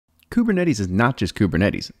Kubernetes is not just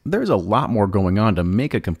Kubernetes. There's a lot more going on to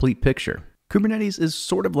make a complete picture. Kubernetes is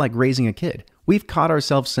sort of like raising a kid. We've caught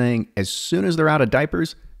ourselves saying, as soon as they're out of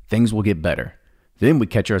diapers, things will get better. Then we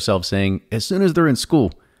catch ourselves saying, as soon as they're in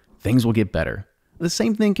school, things will get better. The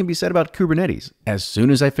same thing can be said about Kubernetes. As soon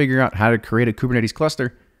as I figure out how to create a Kubernetes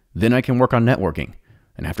cluster, then I can work on networking.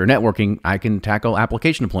 And after networking, I can tackle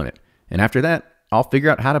application deployment. And after that, I'll figure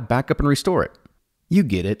out how to back up and restore it. You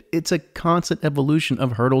get it. It's a constant evolution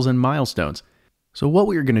of hurdles and milestones. So what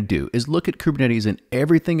we are going to do is look at Kubernetes and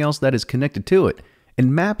everything else that is connected to it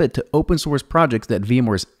and map it to open source projects that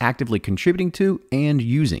VMware is actively contributing to and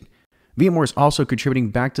using. VMware is also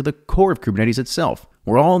contributing back to the core of Kubernetes itself.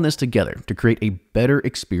 We're all in this together to create a better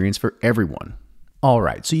experience for everyone. All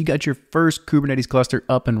right, so you got your first Kubernetes cluster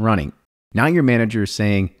up and running. Now your manager is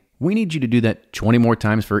saying, we need you to do that 20 more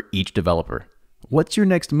times for each developer. What's your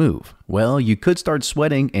next move? Well, you could start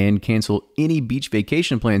sweating and cancel any beach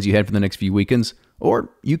vacation plans you had for the next few weekends, or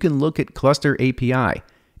you can look at Cluster API.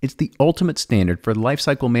 It's the ultimate standard for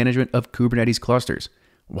lifecycle management of Kubernetes clusters.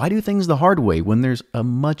 Why do things the hard way when there's a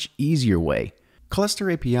much easier way?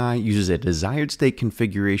 Cluster API uses a desired state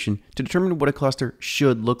configuration to determine what a cluster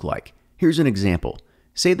should look like. Here's an example.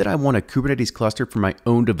 Say that I want a Kubernetes cluster for my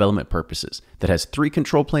own development purposes that has 3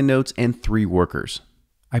 control plane nodes and 3 workers.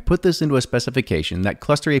 I put this into a specification that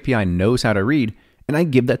Cluster API knows how to read, and I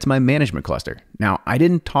give that to my management cluster. Now, I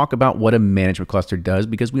didn't talk about what a management cluster does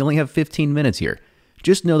because we only have 15 minutes here.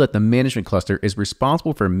 Just know that the management cluster is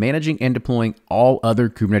responsible for managing and deploying all other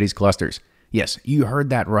Kubernetes clusters. Yes, you heard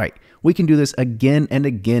that right. We can do this again and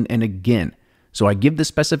again and again. So I give the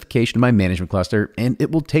specification to my management cluster, and it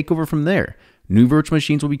will take over from there. New virtual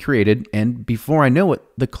machines will be created, and before I know it,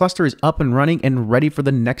 the cluster is up and running and ready for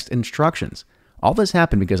the next instructions. All this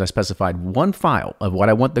happened because I specified one file of what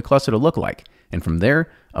I want the cluster to look like, and from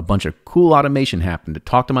there, a bunch of cool automation happened to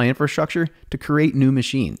talk to my infrastructure to create new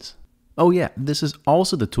machines. Oh yeah, this is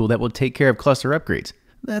also the tool that will take care of cluster upgrades.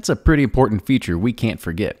 That's a pretty important feature we can't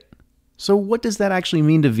forget. So what does that actually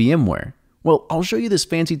mean to VMware? Well, I'll show you this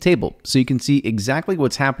fancy table so you can see exactly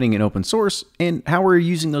what's happening in open source and how we're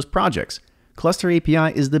using those projects. Cluster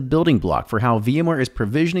API is the building block for how VMware is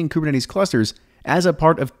provisioning Kubernetes clusters as a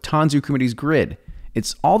part of Tanzu Kubernetes Grid.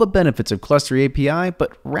 It's all the benefits of Cluster API,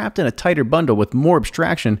 but wrapped in a tighter bundle with more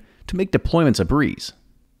abstraction to make deployments a breeze.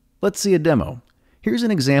 Let's see a demo. Here's an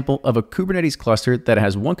example of a Kubernetes cluster that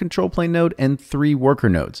has 1 control plane node and 3 worker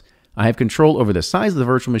nodes. I have control over the size of the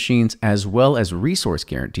virtual machines as well as resource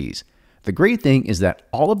guarantees. The great thing is that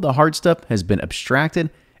all of the hard stuff has been abstracted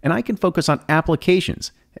and I can focus on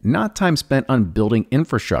applications, not time spent on building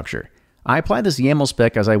infrastructure. I apply this YAML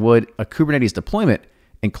spec as I would a Kubernetes deployment,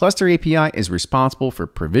 and Cluster API is responsible for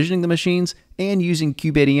provisioning the machines and using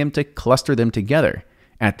kubeadm to cluster them together.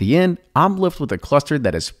 At the end, I'm left with a cluster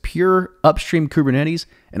that is pure upstream Kubernetes,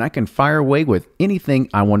 and I can fire away with anything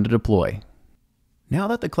I want to deploy. Now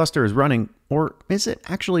that the cluster is running, or is it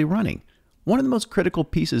actually running? One of the most critical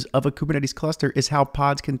pieces of a Kubernetes cluster is how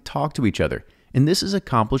pods can talk to each other, and this is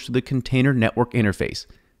accomplished through the container network interface.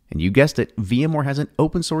 And you guessed it, VMware has an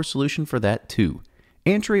open source solution for that too.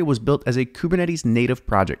 Antrea was built as a Kubernetes native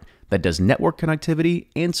project that does network connectivity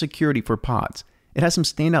and security for pods. It has some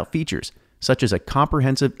standout features, such as a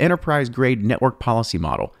comprehensive enterprise-grade network policy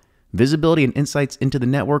model, visibility and insights into the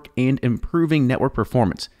network, and improving network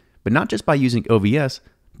performance, but not just by using OVS,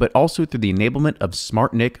 but also through the enablement of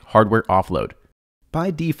SmartNIC hardware offload.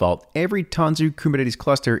 By default, every Tanzu Kubernetes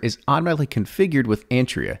cluster is automatically configured with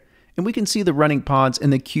Antrea, and we can see the running pods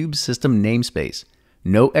in the kube system namespace.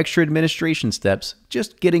 No extra administration steps,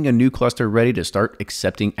 just getting a new cluster ready to start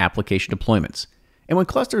accepting application deployments. And when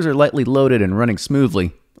clusters are lightly loaded and running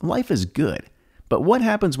smoothly, life is good. But what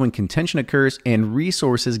happens when contention occurs and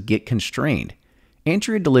resources get constrained?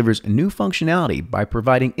 Antrea delivers new functionality by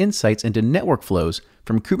providing insights into network flows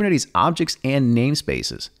from Kubernetes objects and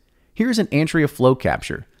namespaces. Here's an Antrea flow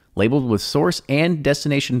capture, labeled with source and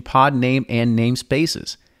destination pod name and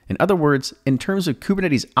namespaces. In other words, in terms of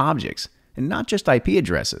Kubernetes objects, and not just IP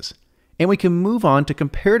addresses. And we can move on to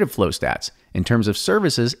comparative flow stats in terms of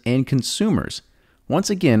services and consumers, once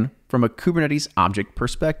again from a Kubernetes object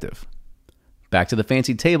perspective. Back to the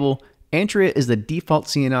fancy table, Antrea is the default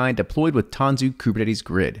CNI deployed with Tanzu Kubernetes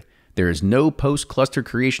Grid. There is no post-cluster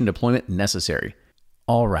creation deployment necessary.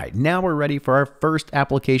 All right, now we're ready for our first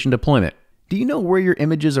application deployment. Do you know where your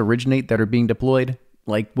images originate that are being deployed?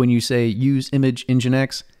 Like when you say use image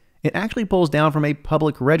nginx, it actually pulls down from a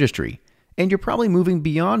public registry. And you're probably moving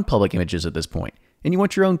beyond public images at this point, and you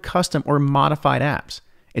want your own custom or modified apps.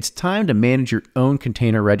 It's time to manage your own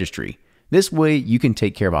container registry. This way, you can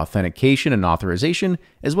take care of authentication and authorization,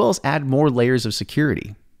 as well as add more layers of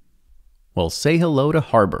security. Well, say hello to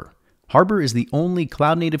Harbor. Harbor is the only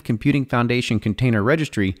cloud-native computing foundation container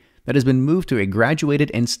registry that has been moved to a graduated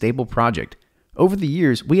and stable project. Over the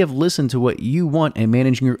years, we have listened to what you want in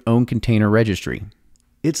managing your own container registry.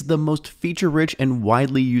 It's the most feature-rich and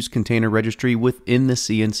widely used container registry within the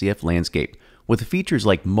CNCF landscape, with features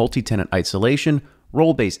like multi-tenant isolation,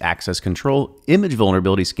 role-based access control, image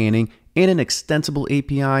vulnerability scanning, and an extensible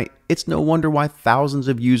API. It's no wonder why thousands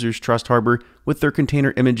of users trust Harbor with their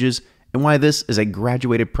container images and why this is a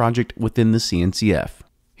graduated project within the CNCF.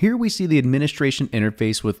 Here we see the administration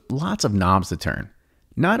interface with lots of knobs to turn.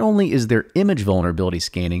 Not only is there image vulnerability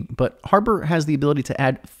scanning, but Harbor has the ability to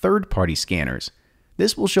add third-party scanners.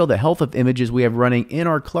 This will show the health of images we have running in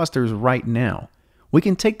our clusters right now. We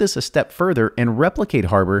can take this a step further and replicate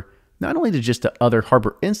Harbor not only to just to other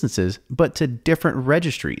Harbor instances, but to different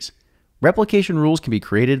registries. Replication rules can be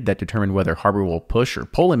created that determine whether Harbor will push or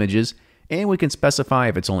pull images, and we can specify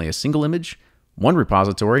if it's only a single image, one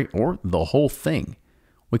repository, or the whole thing.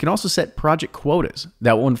 We can also set project quotas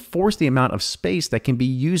that will enforce the amount of space that can be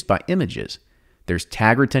used by images. There's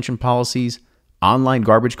tag retention policies, online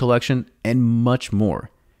garbage collection, and much more.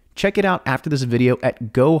 Check it out after this video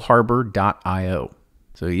at goharbor.io.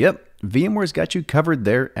 So yep, VMware's got you covered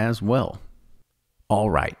there as well. All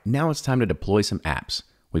right, now it's time to deploy some apps.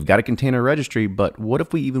 We've got a container registry, but what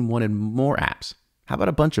if we even wanted more apps? How about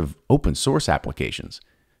a bunch of open source applications?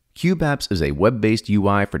 Kubeapps is a web-based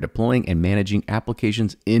UI for deploying and managing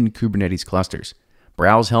applications in Kubernetes clusters.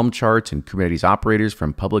 Browse Helm charts and Kubernetes operators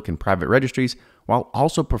from public and private registries while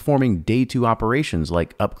also performing day 2 operations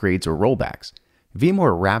like upgrades or rollbacks.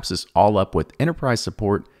 VMware wraps this all up with enterprise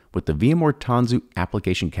support with the VMware Tanzu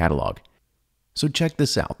application catalog. So check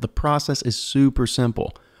this out. The process is super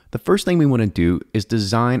simple. The first thing we want to do is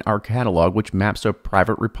design our catalog, which maps to a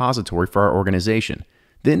private repository for our organization.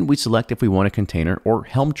 Then we select if we want a container or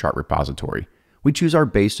Helm chart repository. We choose our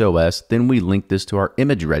base OS, then we link this to our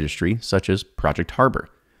image registry, such as Project Harbor.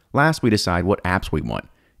 Last, we decide what apps we want.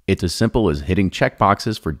 It's as simple as hitting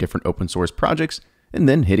checkboxes for different open source projects and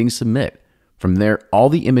then hitting submit. From there, all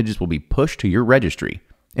the images will be pushed to your registry.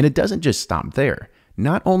 And it doesn't just stop there.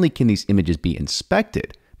 Not only can these images be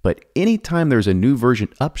inspected, but anytime there's a new version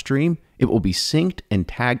upstream, it will be synced and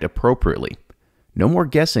tagged appropriately. No more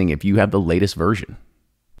guessing if you have the latest version.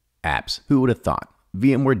 Apps, who would have thought?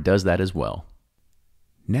 VMware does that as well.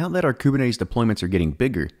 Now that our Kubernetes deployments are getting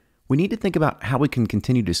bigger, we need to think about how we can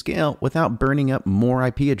continue to scale without burning up more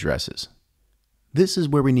IP addresses. This is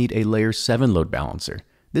where we need a layer 7 load balancer.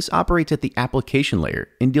 This operates at the application layer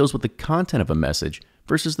and deals with the content of a message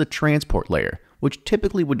versus the transport layer, which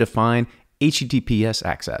typically would define HTTPS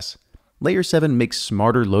access. Layer 7 makes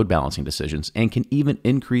smarter load balancing decisions and can even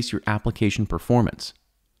increase your application performance.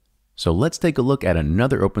 So let's take a look at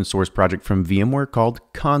another open source project from VMware called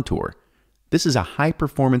Contour. This is a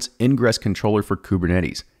high-performance ingress controller for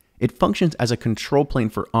Kubernetes. It functions as a control plane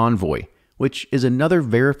for Envoy, which is another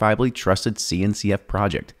verifiably trusted CNCF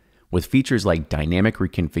project. With features like dynamic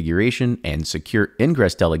reconfiguration and secure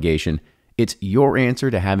ingress delegation, it's your answer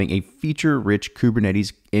to having a feature-rich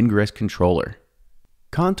Kubernetes ingress controller.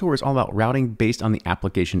 Contour is all about routing based on the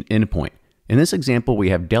application endpoint. In this example, we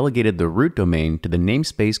have delegated the root domain to the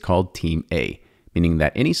namespace called Team A, meaning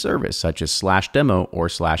that any service such as /demo or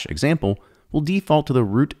 /example will default to the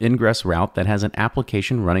root ingress route that has an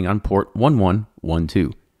application running on port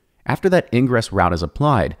 1112. After that ingress route is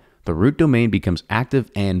applied, the root domain becomes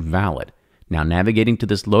active and valid. Now navigating to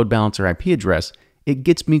this load balancer IP address, it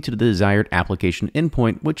gets me to the desired application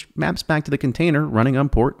endpoint, which maps back to the container running on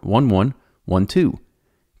port 1112.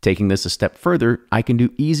 Taking this a step further, I can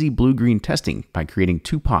do easy blue-green testing by creating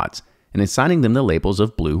 2 pods and assigning them the labels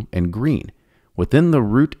of blue and green. Within the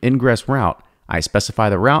root ingress route, I specify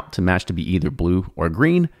the route to match to be either blue or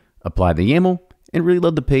green, apply the YAML, and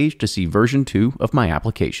reload the page to see version 2 of my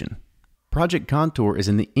application. Project Contour is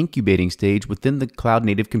in the incubating stage within the Cloud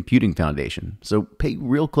Native Computing Foundation, so pay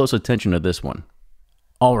real close attention to this one.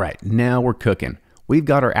 All right, now we're cooking. We've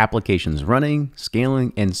got our applications running,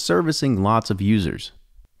 scaling, and servicing lots of users.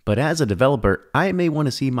 But as a developer, I may want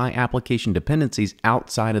to see my application dependencies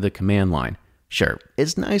outside of the command line. Sure,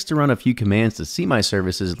 it's nice to run a few commands to see my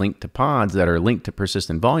services linked to pods that are linked to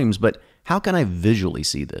persistent volumes, but how can I visually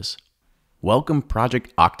see this? Welcome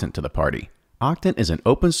Project Octant to the party. Octant is an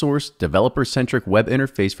open source, developer-centric web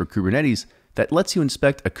interface for Kubernetes that lets you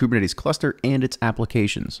inspect a Kubernetes cluster and its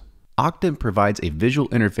applications. Octant provides a visual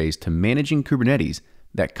interface to managing Kubernetes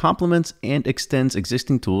that complements and extends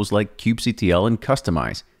existing tools like kubectl and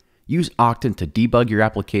Kustomize. Use Octant to debug your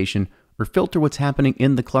application or filter what's happening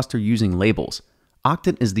in the cluster using labels.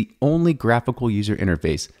 Octant is the only graphical user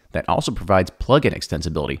interface that also provides plugin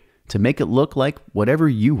extensibility to make it look like whatever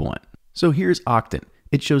you want. So here's Octant.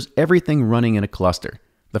 It shows everything running in a cluster.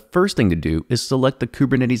 The first thing to do is select the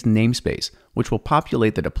Kubernetes namespace, which will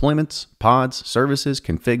populate the deployments, pods, services,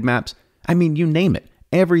 config maps, I mean, you name it,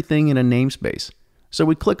 everything in a namespace. So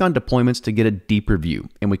we click on deployments to get a deeper view,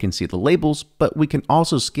 and we can see the labels, but we can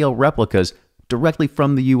also scale replicas directly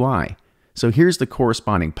from the UI. So here's the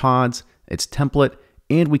corresponding pods, its template,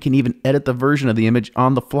 and we can even edit the version of the image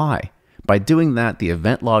on the fly. By doing that, the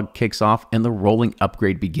event log kicks off and the rolling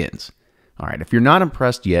upgrade begins. All right, if you're not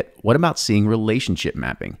impressed yet, what about seeing relationship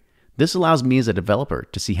mapping? This allows me as a developer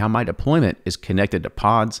to see how my deployment is connected to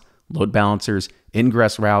pods, load balancers,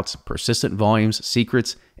 ingress routes, persistent volumes,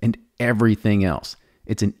 secrets, and everything else.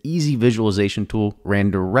 It's an easy visualization tool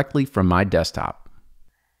ran directly from my desktop.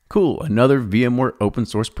 Cool, another VMware open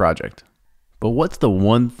source project. But what's the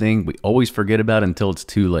one thing we always forget about until it's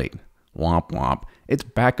too late? Womp womp, it's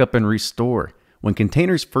backup and restore. When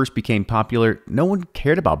containers first became popular, no one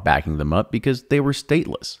cared about backing them up because they were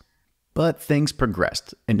stateless. But things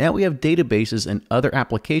progressed, and now we have databases and other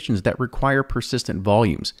applications that require persistent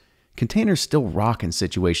volumes. Containers still rock in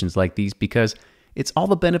situations like these because it's all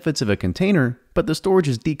the benefits of a container, but the storage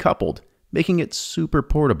is decoupled, making it super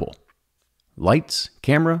portable. Lights,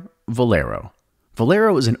 camera, Velero.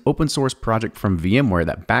 Valero is an open source project from VMware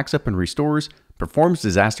that backs up and restores, performs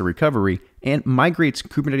disaster recovery, and migrates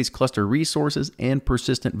Kubernetes cluster resources and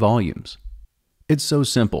persistent volumes. It's so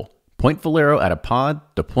simple. Point Velero at a pod,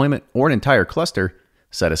 deployment, or an entire cluster,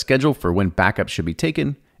 set a schedule for when backups should be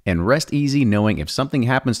taken, and rest easy knowing if something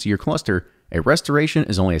happens to your cluster, a restoration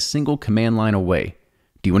is only a single command line away.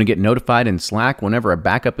 Do you want to get notified in Slack whenever a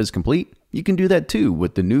backup is complete? You can do that too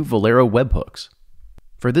with the new Velero webhooks.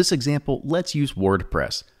 For this example, let's use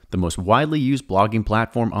WordPress, the most widely used blogging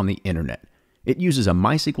platform on the internet. It uses a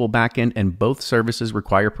MySQL backend and both services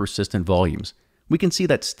require persistent volumes. We can see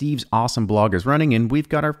that Steve's awesome blog is running and we've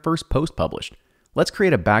got our first post published. Let's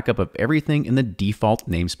create a backup of everything in the default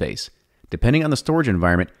namespace. Depending on the storage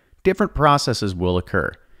environment, different processes will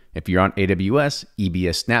occur. If you're on AWS,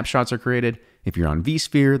 EBS snapshots are created. If you're on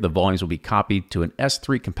vSphere, the volumes will be copied to an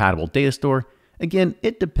S3 compatible data store. Again,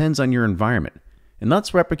 it depends on your environment. And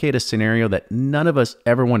let's replicate a scenario that none of us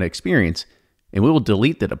ever want to experience, and we will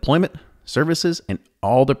delete the deployment, services, and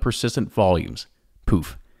all the persistent volumes.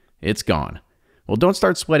 Poof, it's gone. Well, don't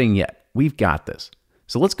start sweating yet. We've got this.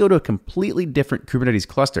 So let's go to a completely different Kubernetes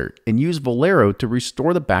cluster and use Velero to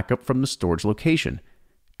restore the backup from the storage location.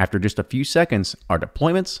 After just a few seconds, our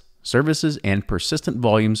deployments, services, and persistent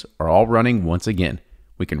volumes are all running once again.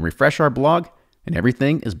 We can refresh our blog, and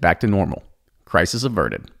everything is back to normal. Crisis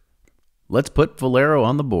averted. Let's put Velero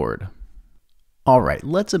on the board. All right,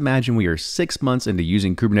 let's imagine we are 6 months into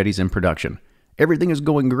using Kubernetes in production. Everything is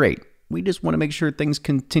going great. We just want to make sure things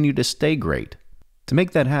continue to stay great. To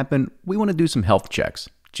make that happen, we want to do some health checks,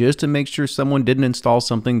 just to make sure someone didn't install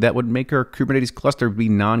something that would make our Kubernetes cluster be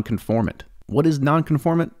non-conformant. What is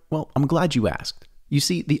non-conformant? Well, I'm glad you asked. You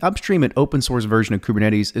see, the upstream and open source version of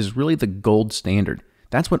Kubernetes is really the gold standard.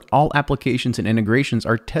 That's what all applications and integrations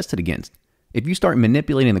are tested against. If you start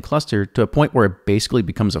manipulating the cluster to a point where it basically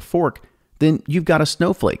becomes a fork, then you've got a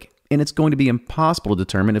snowflake, and it's going to be impossible to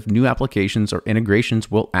determine if new applications or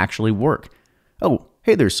integrations will actually work. Oh,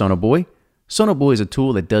 hey there, Sonobuoy. Sonobuoy is a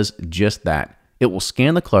tool that does just that. It will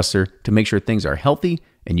scan the cluster to make sure things are healthy,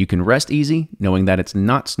 and you can rest easy knowing that it's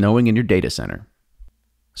not snowing in your data center.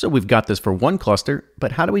 So we've got this for one cluster,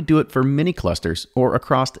 but how do we do it for many clusters or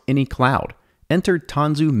across any cloud? Enter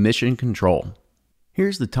Tanzu Mission Control.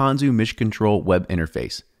 Here's the Tanzu Mission Control web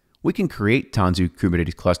interface. We can create Tanzu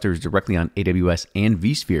Kubernetes clusters directly on AWS and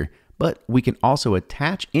vSphere, but we can also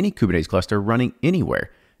attach any Kubernetes cluster running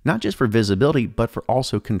anywhere, not just for visibility, but for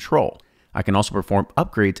also control. I can also perform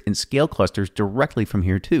upgrades and scale clusters directly from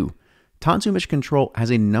here too. Tanzu Mission Control has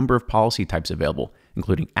a number of policy types available,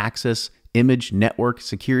 including access, image, network,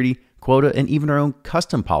 security, quota, and even our own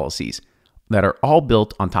custom policies that are all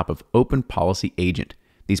built on top of Open Policy Agent.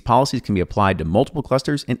 These policies can be applied to multiple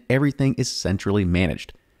clusters and everything is centrally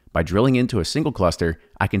managed. By drilling into a single cluster,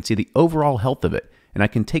 I can see the overall health of it, and I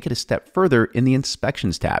can take it a step further in the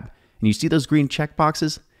Inspections tab. And you see those green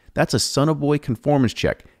checkboxes? That's a Sonobuoy conformance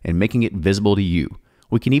check and making it visible to you.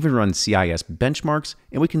 We can even run CIS benchmarks,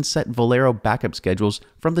 and we can set Velero backup schedules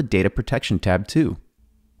from the Data Protection tab too.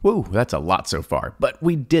 Whoa, that's a lot so far, but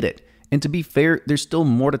we did it. And to be fair, there's still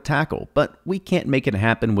more to tackle, but we can't make it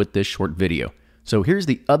happen with this short video. So here's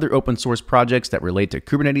the other open source projects that relate to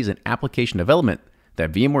Kubernetes and application development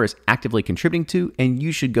that VMware is actively contributing to, and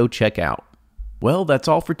you should go check out. Well, that's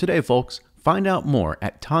all for today, folks. Find out more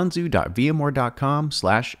at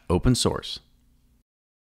tanzu.vmware.com/open source.